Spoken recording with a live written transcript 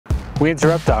We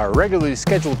interrupt our regularly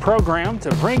scheduled program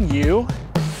to bring you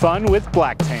fun with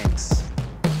black tanks.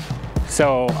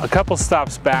 So a couple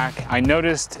stops back, I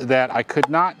noticed that I could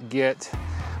not get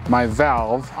my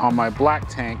valve on my black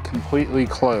tank completely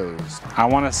closed. I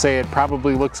want to say it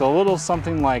probably looks a little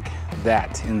something like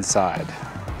that inside.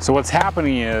 So what's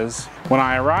happening is when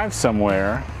I arrive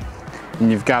somewhere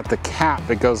and you've got the cap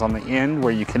that goes on the end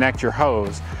where you connect your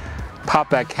hose,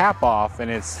 pop that cap off and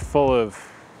it's full of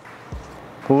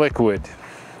liquid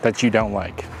that you don't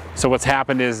like. So what's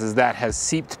happened is that has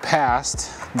seeped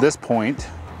past this point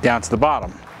down to the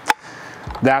bottom.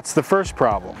 That's the first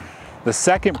problem. The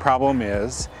second problem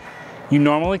is you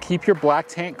normally keep your black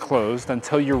tank closed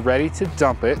until you're ready to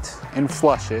dump it and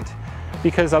flush it,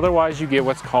 because otherwise you get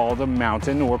what's called a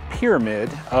mountain or pyramid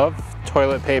of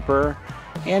toilet paper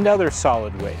and other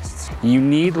solid wastes. You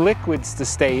need liquids to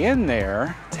stay in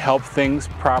there to help things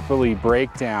properly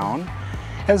break down,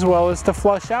 as well as to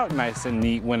flush out nice and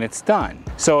neat when it's done.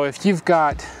 So if you've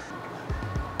got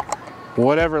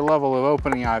whatever level of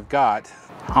opening I've got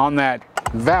on that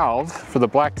valve for the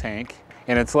black tank,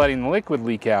 and it's letting the liquid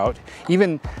leak out,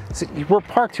 even, so we're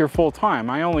parked here full time.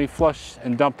 I only flush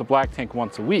and dump the black tank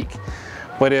once a week.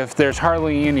 But if there's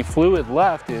hardly any fluid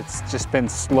left, it's just been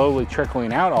slowly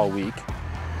trickling out all week,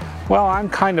 well, I'm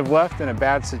kind of left in a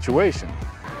bad situation.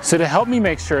 So to help me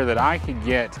make sure that I could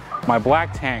get my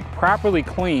black tank properly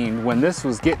cleaned when this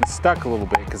was getting stuck a little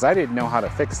bit, because I didn't know how to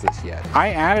fix this yet, I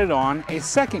added on a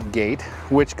second gate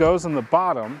which goes on the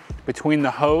bottom between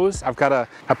the hose. I've got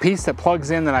a piece that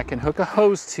plugs in that I can hook a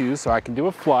hose to so I can do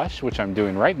a flush, which I'm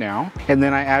doing right now. And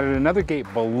then I added another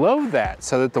gate below that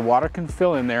so that the water can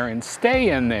fill in there and stay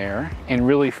in there and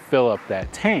really fill up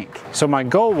that tank. So my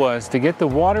goal was to get the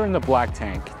water in the black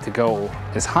tank to go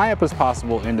as high up as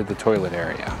possible into the toilet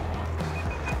area.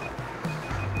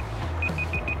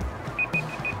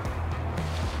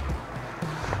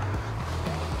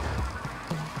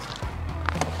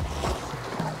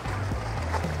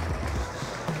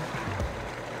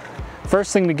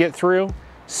 First thing to get through,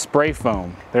 spray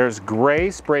foam. There's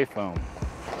gray spray foam.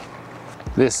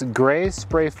 This gray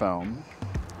spray foam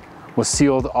was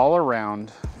sealed all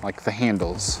around, like the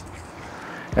handles,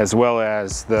 as well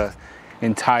as the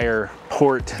entire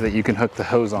port that you can hook the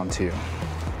hose onto.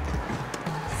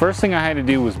 First thing I had to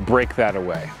do was break that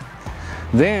away.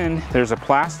 Then there's a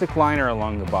plastic liner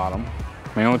along the bottom.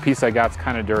 The only piece I got is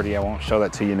kind of dirty, I won't show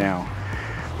that to you now,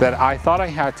 that I thought I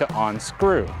had to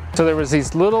unscrew. So there was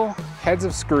these little heads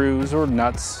of screws or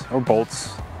nuts or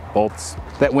bolts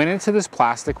that went into this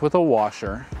plastic with a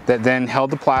washer that then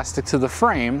held the plastic to the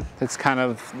frame that's kind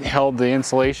of held the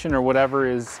insulation or whatever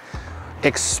is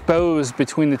exposed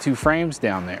between the two frames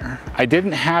down there. I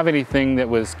didn't have anything that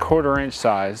was 1/4 inch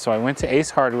size, so I went to Ace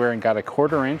Hardware and got a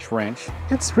 1/4 inch wrench.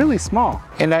 It's really small.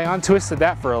 And I untwisted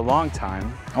that for a long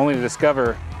time, only to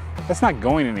discover that's not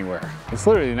going anywhere. It's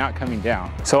literally not coming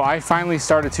down. So I finally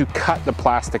started to cut the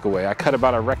plastic away. I cut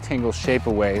about a rectangle shape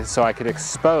away so I could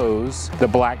expose the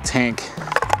black tank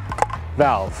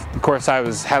valve. Of course, I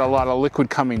had a lot of liquid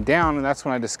coming down, and that's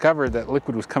when I discovered that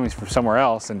liquid was coming from somewhere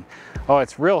else. And oh,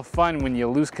 it's real fun when you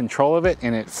lose control of it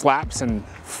and it flaps and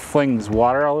flings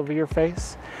water all over your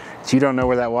face. So you don't know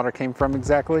where that water came from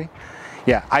exactly.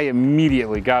 Yeah, I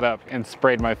immediately got up and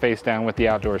sprayed my face down with the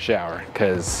outdoor shower,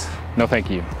 because no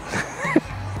thank you.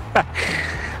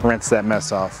 Rinse that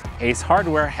mess off. Ace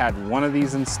Hardware had one of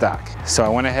these in stock. So I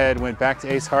went ahead, went back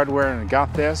to Ace Hardware and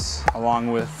got this,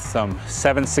 along with some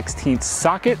 7/16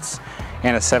 sockets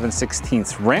and a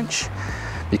 7/16 wrench,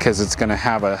 because it's gonna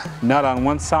have a nut on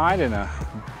one side and a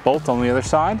bolt on the other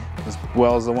side, as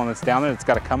well as the one that's down there that's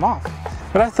gotta come off.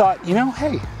 But I thought, you know,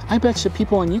 hey, I bet you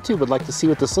people on YouTube would like to see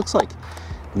what this looks like.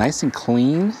 Nice and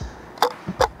clean.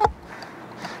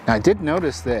 Now I did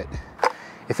notice that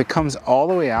if it comes all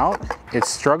the way out, it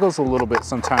struggles a little bit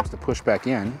sometimes to push back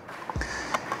in.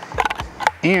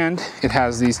 And it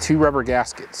has these 2 rubber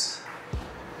gaskets.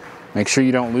 Make sure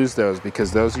you don't lose those,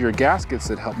 because those are your gaskets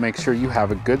that help make sure you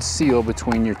have a good seal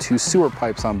between your 2 sewer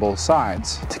pipes on both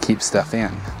sides to keep stuff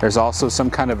in. There's also some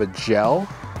kind of a gel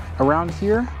around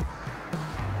here.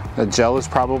 The gel is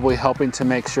probably helping to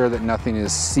make sure that nothing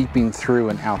is seeping through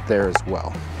and out there as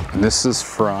well. And this is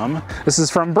from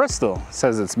Bristol. It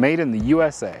says it's made in the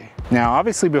USA. Now,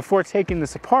 obviously, before taking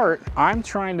this apart, I'm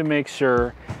trying to make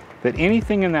sure that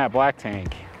anything in that black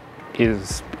tank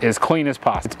is as clean as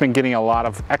possible. It's been getting a lot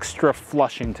of extra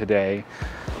flushing today.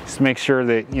 Just to make sure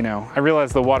that, you know, I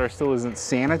realize the water still isn't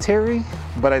sanitary,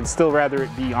 but I'd still rather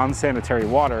it be unsanitary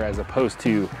water as opposed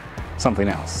to something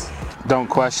else. Don't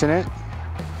question it.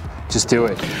 Just do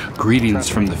it. Greetings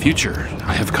from the future.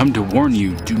 I have come to warn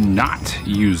you, do not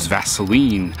use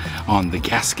Vaseline on the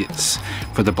gaskets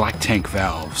for the black tank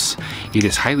valves. It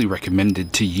is highly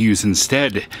recommended to use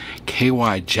instead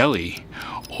KY jelly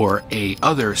or a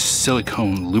other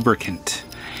silicone lubricant.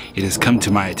 It has come to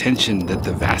my attention that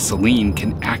the Vaseline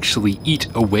can actually eat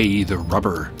away the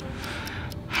rubber.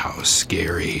 How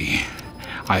scary.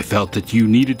 I felt that you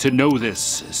needed to know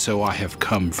this, so I have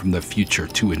come from the future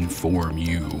to inform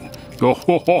you.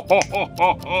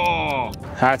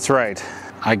 That's right.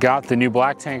 I got the new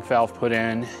black tank valve put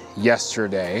in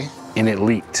yesterday and it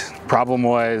leaked. Problem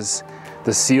was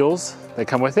the seals that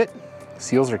come with it.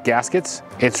 Seals or gaskets.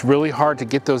 It's really hard to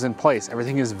get those in place.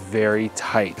 Everything is very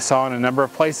tight. I saw in a number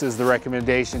of places the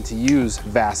recommendation to use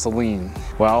Vaseline.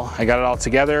 Well, I got it all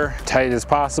together, tight as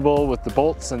possible with the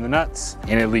bolts and the nuts,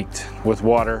 and it leaked with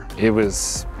water. It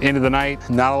was end of the night,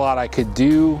 not a lot I could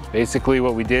do. Basically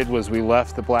what we did was we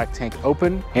left the black tank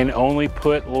open and only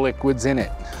put liquids in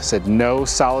it. Said no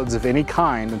solids of any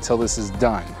kind until this is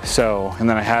done. So, and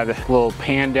then I had a little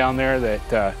pan down there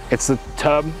that, it's the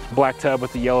tub, black tub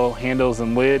with the yellow handles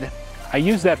and lid. I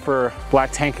use that for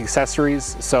black tank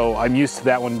accessories, so I'm used to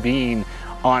that one being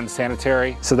on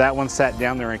sanitary. So that one sat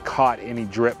down there and caught any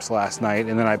drips last night,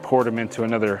 and then I poured them into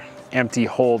another empty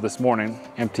hole this morning,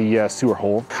 empty sewer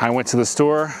hole. I went to the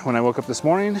store when I woke up this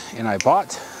morning and I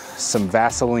bought some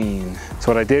Vaseline.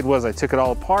 So what I did was I took it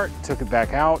all apart, took it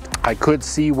back out. I could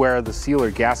see where the seal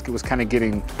or gasket was kind of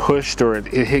getting pushed, or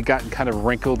it had gotten kind of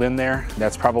wrinkled in there.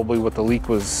 That's probably what the leak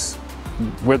was,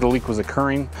 where the leak was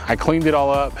occurring. I cleaned it all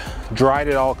up, dried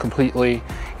it all completely,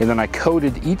 and then I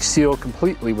coated each seal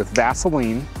completely with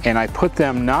Vaseline, and I put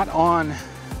them not on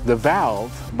the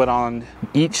valve, but on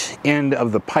each end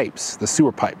of the pipes, the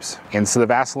sewer pipes. And so the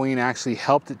Vaseline actually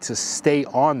helped it to stay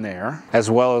on there, as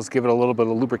well as give it a little bit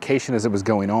of lubrication as it was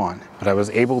going on. But I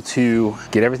was able to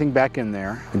get everything back in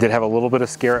there. I did have a little bit of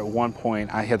scare at one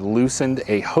point. I had loosened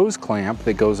a hose clamp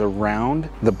that goes around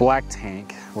the black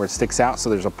tank where it sticks out. So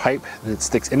there's a pipe that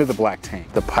sticks into the black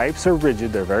tank. The pipes are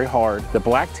rigid, they're very hard. The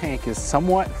black tank is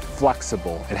somewhat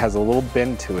flexible. It has a little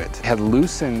bend to it. I had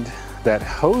loosened that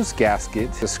hose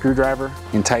gasket, the screwdriver,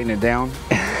 and tighten it down.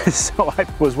 So I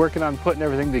was working on putting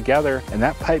everything together, and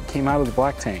that pipe came out of the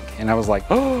black tank, and I was like,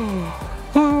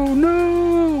 oh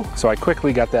no! So I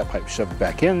quickly got that pipe shoved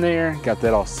back in there, got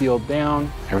that all sealed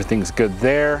down. Everything's good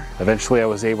there. Eventually I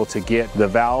was able to get the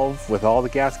valve with all the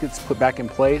gaskets put back in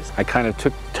place. I kind of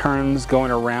took turns going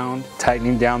around,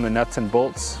 tightening down the nuts and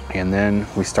bolts, and then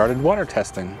we started water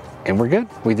testing. And we're good.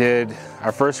 We did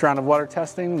our first round of water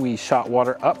testing. We shot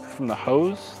water up from the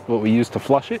hose, what we used to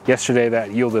flush it. Yesterday that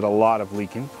yielded a lot of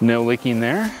leaking. No leaking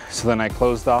there. So then I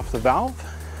closed off the valve.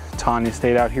 Tanya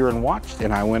stayed out here and watched,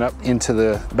 and I went up into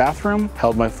the bathroom,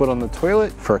 held my foot on the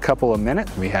toilet for a couple of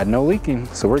minutes. We had no leaking,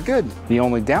 so we're good. The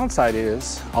only downside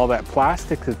is all that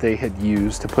plastic that they had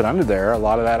used to put under there, a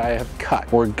lot of that I have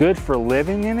cut. We're good for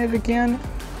living in it again,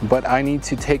 but I need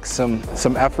to take some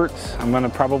efforts. I'm gonna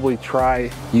probably try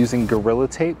using Gorilla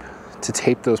Tape to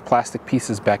tape those plastic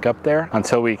pieces back up there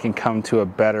until we can come to a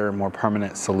better, more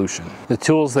permanent solution. The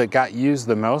tools that got used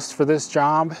the most for this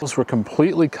job were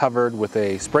completely covered with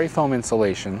a spray foam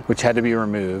insulation, which had to be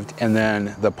removed, and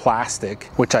then the plastic,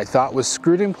 which I thought was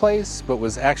screwed in place, but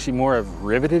was actually more of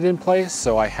riveted in place,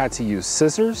 so I had to use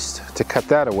scissors to cut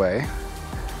that away.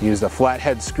 Used a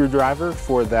flathead screwdriver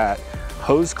for that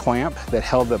hose clamp that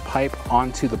held the pipe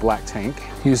onto the black tank.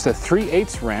 Used a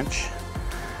 3/8 wrench,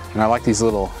 and I like these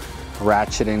little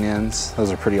ratcheting ends.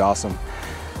 Those are pretty awesome.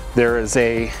 There is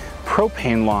a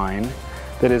propane line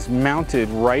that is mounted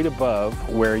right above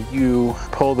where you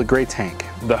pull the gray tank.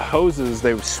 The hoses,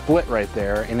 they split right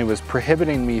there, and it was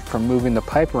prohibiting me from moving the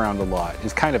pipe around a lot.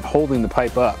 It's kind of holding the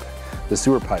pipe up, the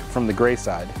sewer pipe, from the gray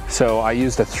side. So I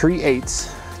used a 3/8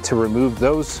 to remove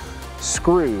those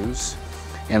screws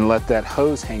and let that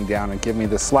hose hang down and give me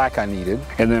the slack I needed.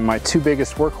 And then my two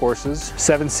biggest workhorses,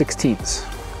 7/16.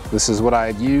 This is what I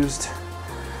had used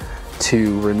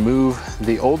to remove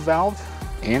the old valve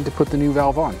and to put the new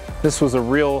valve on. This was a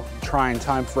real trying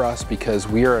time for us because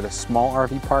we are at a small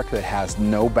RV park that has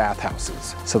no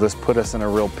bathhouses. So this put us in a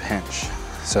real pinch.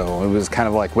 So it was kind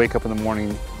of like wake up in the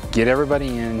morning, get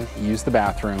everybody in, use the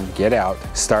bathroom, get out,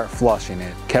 start flushing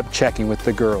it. Kept checking with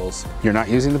the girls. You're not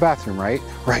using the bathroom, right?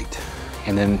 Right.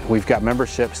 And then we've got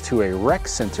memberships to a rec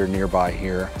center nearby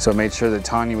here. So I made sure that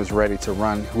Tanya was ready to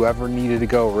run whoever needed to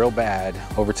go real bad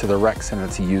over to the rec center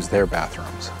to use their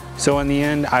bathrooms. So in the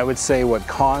end, I would say what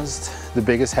caused the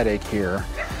biggest headache here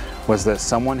was that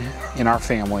someone in our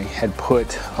family had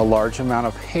put a large amount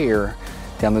of hair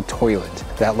down the toilet.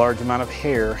 That large amount of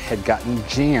hair had gotten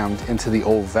jammed into the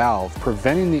old valve,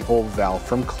 preventing the old valve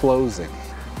from closing.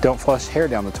 Don't flush hair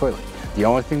down the toilet. The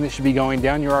only thing that should be going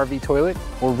down your RV toilet,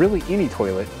 or really any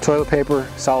toilet, toilet paper,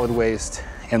 solid waste,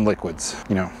 and liquids.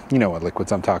 You know what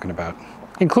liquids I'm talking about.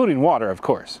 Including water, of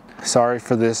course. Sorry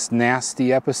for this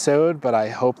nasty episode, but I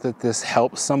hope that this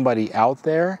helps somebody out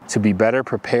there to be better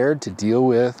prepared to deal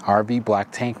with RV black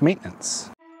tank maintenance.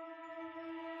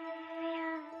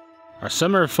 Our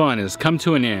summer of fun has come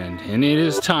to an end, and it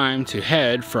is time to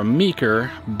head from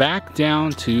Meeker back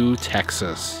down to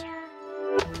Texas.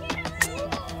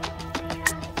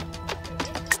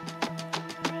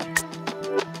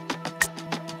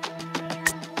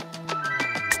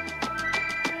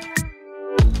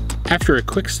 After a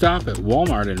quick stop at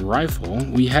Walmart and Rifle,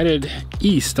 we headed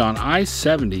east on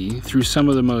I-70 through some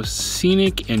of the most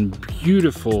scenic and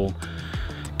beautiful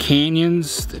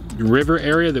canyons, river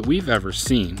area that we've ever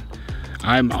seen.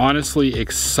 I'm honestly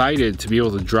excited to be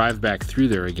able to drive back through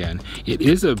there again. It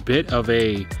is a bit of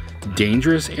a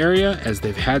dangerous area as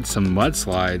they've had some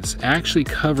mudslides actually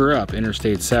cover up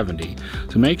Interstate 70.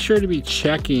 So make sure to be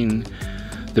checking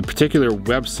the particular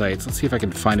websites. Let's see if I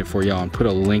can find it for y'all and put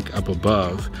a link up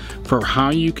above for how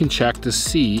you can check to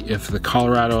see if the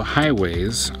Colorado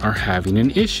highways are having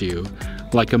an issue,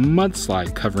 like a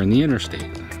mudslide covering the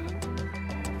interstate.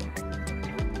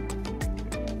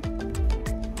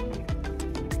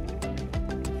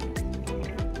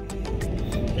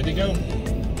 There they go.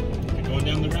 They're going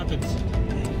down the rapids.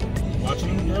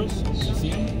 Watching them, girls? You see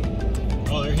them?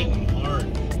 Oh, they're hitting them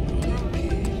hard.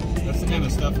 That's the kind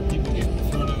of stuff that people get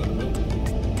thrown out of the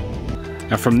boat.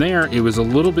 Now from there, it was a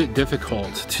little bit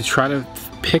difficult to try to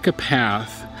pick a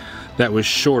path that was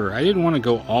shorter. I didn't want to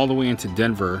go all the way into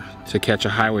Denver to catch a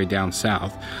highway down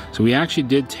south. So we actually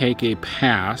did take a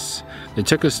pass that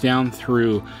took us down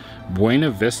through Buena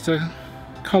Vista,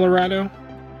 Colorado.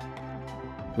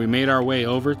 We made our way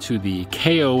over to the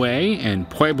KOA in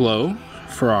Pueblo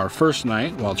for our first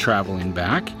night while traveling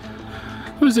back.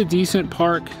 It was a decent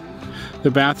park.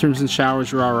 The bathrooms and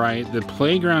showers were all right. The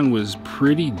playground was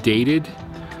pretty dated.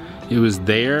 It was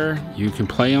there. You can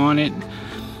play on it.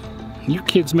 You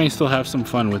kids may still have some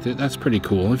fun with it. That's pretty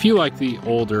cool. If you like the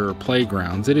older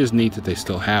playgrounds, it is neat that they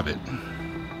still have it.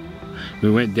 We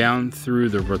went down through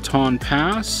the Raton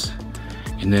Pass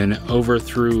and then over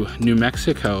through New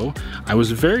Mexico. I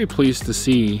was very pleased to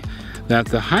see that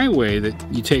the highway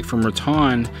that you take from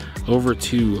Raton over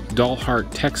to Dalhart,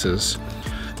 Texas,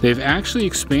 they've actually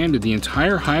expanded the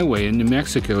entire highway in New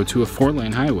Mexico to a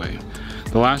 4-lane highway.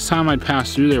 The last time I'd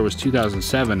passed through there was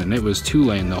 2007, and it was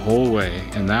 2-lane the whole way,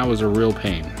 and that was a real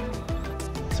pain.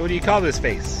 So what do you call this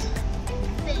face?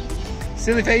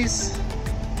 Silly face?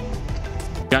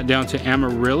 Got down to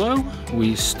Amarillo.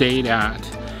 We stayed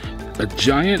at a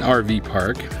giant RV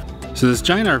park. So this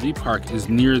giant RV park is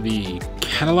near the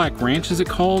Cadillac Ranch, is it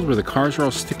called, where the cars are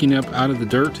all sticking up out of the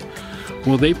dirt.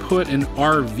 Well, they put an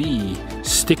RV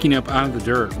sticking up out of the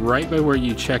dirt right by where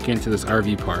you check into this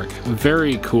RV park.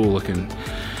 Very cool looking.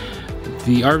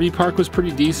 The RV park was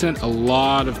pretty decent. A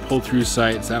lot of pull-through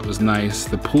sites. That was nice.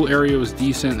 The pool area was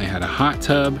decent. They had a hot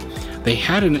tub. They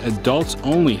had an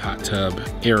adults-only hot tub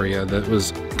area that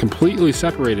was completely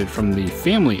separated from the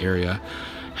family area.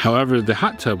 However, the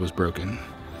hot tub was broken.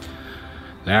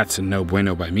 That's a no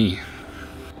bueno by me.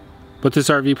 But this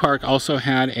RV park also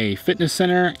had a fitness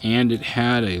center and it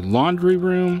had a laundry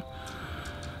room.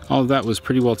 All of that was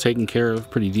pretty well taken care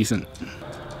of, pretty decent.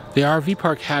 The RV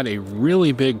park had a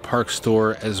really big park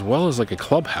store as well as like a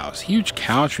clubhouse. Huge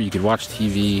couch where you could watch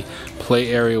TV,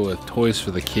 play area with toys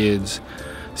for the kids.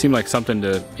 Seemed like something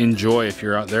to enjoy if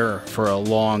you're out there for a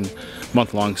long,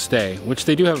 month-long stay, which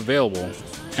they do have available.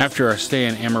 After our stay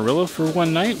in Amarillo for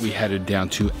one night, we headed down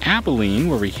to Abilene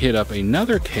where we hit up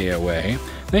another KOA.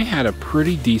 They had a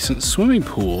pretty decent swimming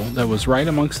pool that was right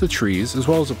amongst the trees as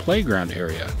well as a playground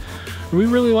area. We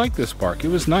really liked this park. It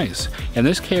was nice. And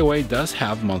this KOA does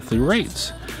have monthly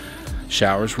rates.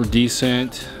 Showers were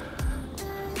decent.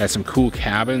 Had some cool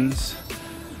cabins.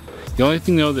 The only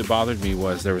thing though that bothered me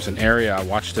was there was an area I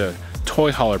watched a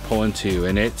toy hauler pull into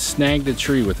and it snagged a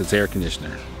tree with its air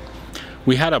conditioner.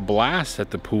 We had a blast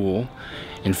at the pool.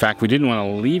 In fact, we didn't want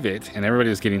to leave it and everybody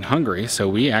was getting hungry, so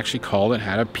we actually called and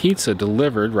had a pizza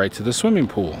delivered right to the swimming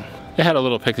pool. They had a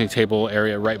little picnic table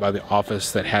area right by the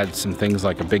office that had some things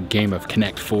like a big game of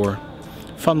Connect 4.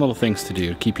 Fun little things to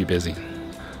do, keep you busy.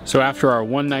 So after our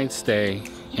one-night stay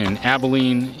in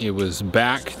Abilene, it was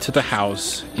back to the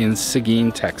house in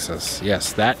Seguin, Texas.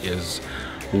 Yes, that is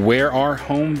where our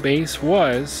home base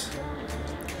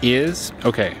is.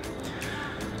 Okay,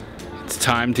 it's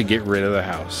time to get rid of the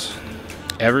house.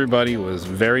 Everybody was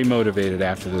very motivated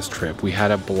after this trip. We had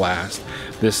a blast.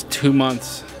 This 2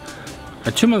 months,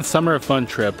 a 2-month summer of fun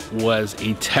trip was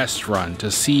a test run to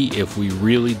see if we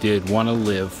really did want to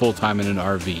live full-time in an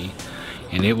RV,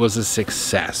 and it was a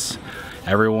success.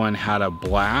 Everyone had a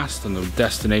blast on the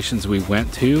destinations we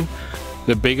went to.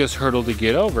 The biggest hurdle to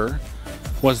get over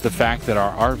was the fact that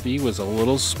our RV was a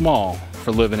little small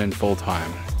for living in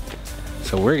full-time.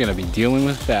 So we're gonna be dealing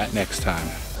with that next time.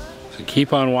 So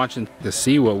keep on watching to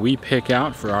see what we pick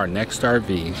out for our next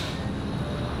RV.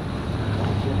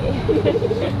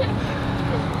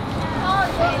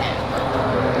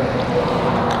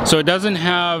 So it doesn't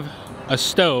have a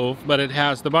stove, but it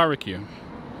has the barbecue.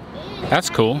 That's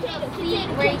cool.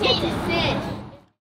 Where you get to sit.